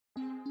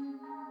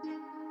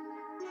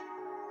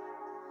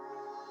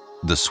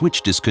The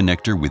switch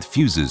disconnector with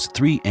fuses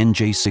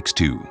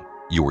 3NJ62,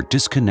 your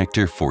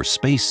disconnector for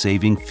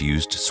space-saving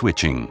fused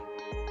switching.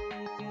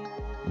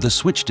 The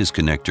switch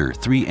disconnector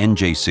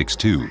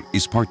 3NJ62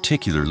 is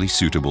particularly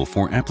suitable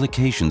for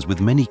applications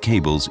with many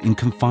cables in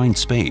confined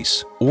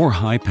space or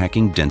high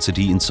packing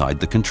density inside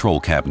the control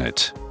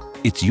cabinet.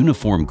 Its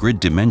uniform grid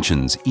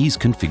dimensions ease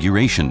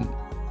configuration,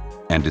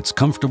 and its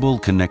comfortable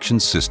connection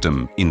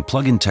system in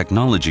plug-in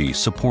technology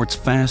supports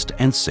fast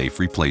and safe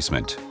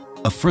replacement.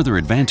 A further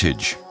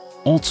advantage,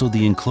 also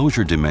the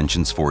enclosure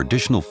dimensions for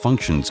additional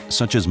functions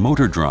such as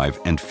motor drive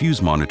and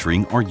fuse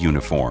monitoring are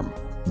uniform.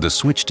 The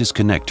switch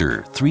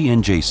disconnector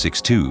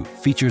 3NJ62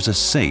 features a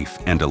safe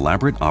and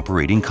elaborate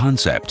operating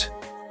concept.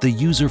 The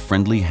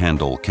user-friendly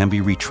handle can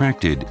be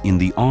retracted in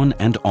the on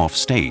and off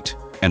state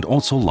and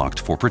also locked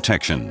for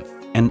protection.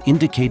 An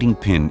indicating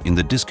pin in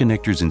the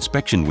disconnector's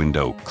inspection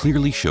window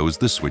clearly shows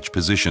the switch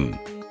position.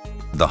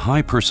 The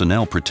high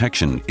personnel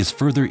protection is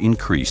further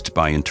increased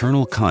by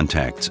internal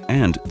contacts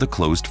and the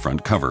closed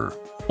front cover.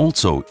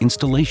 Also,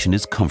 installation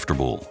is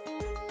comfortable.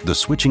 The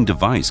switching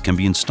device can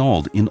be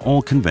installed in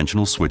all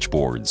conventional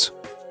switchboards.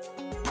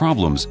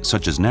 Problems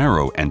such as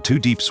narrow and too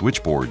deep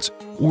switchboards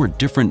or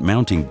different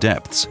mounting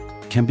depths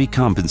can be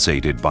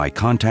compensated by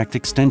contact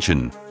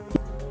extension.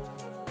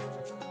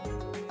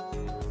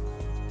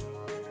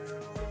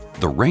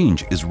 The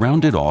range is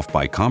rounded off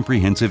by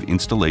comprehensive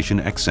installation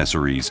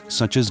accessories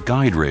such as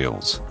guide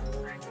rails.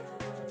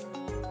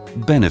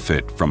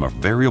 Benefit from a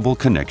variable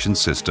connection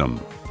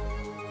system.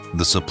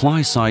 The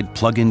supply-side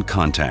plug-in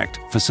contact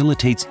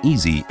facilitates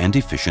easy and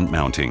efficient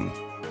mounting.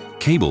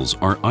 Cables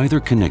are either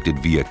connected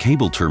via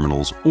cable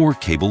terminals or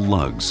cable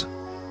lugs.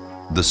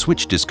 The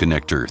switch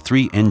disconnector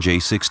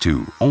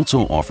 3NJ62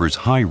 also offers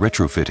high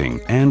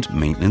retrofitting and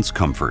maintenance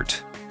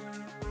comfort.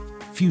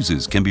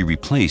 Fuses can be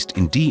replaced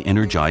in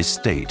de-energized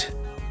state.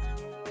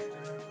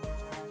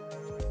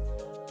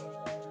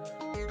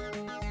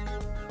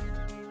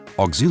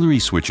 Auxiliary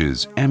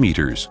switches,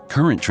 ammeters,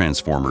 current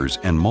transformers,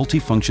 and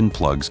multifunction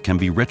plugs can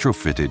be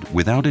retrofitted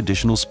without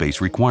additional space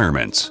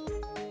requirements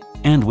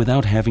and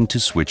without having to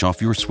switch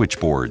off your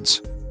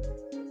switchboards.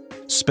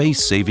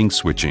 Space-saving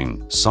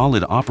switching,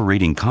 solid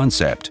operating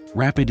concept,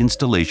 rapid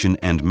installation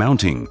and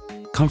mounting,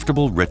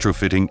 comfortable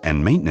retrofitting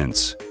and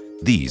maintenance.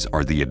 These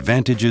are the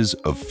advantages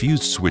of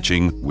fused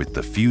switching with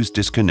the fused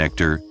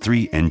disconnector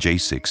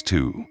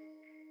 3NJ62.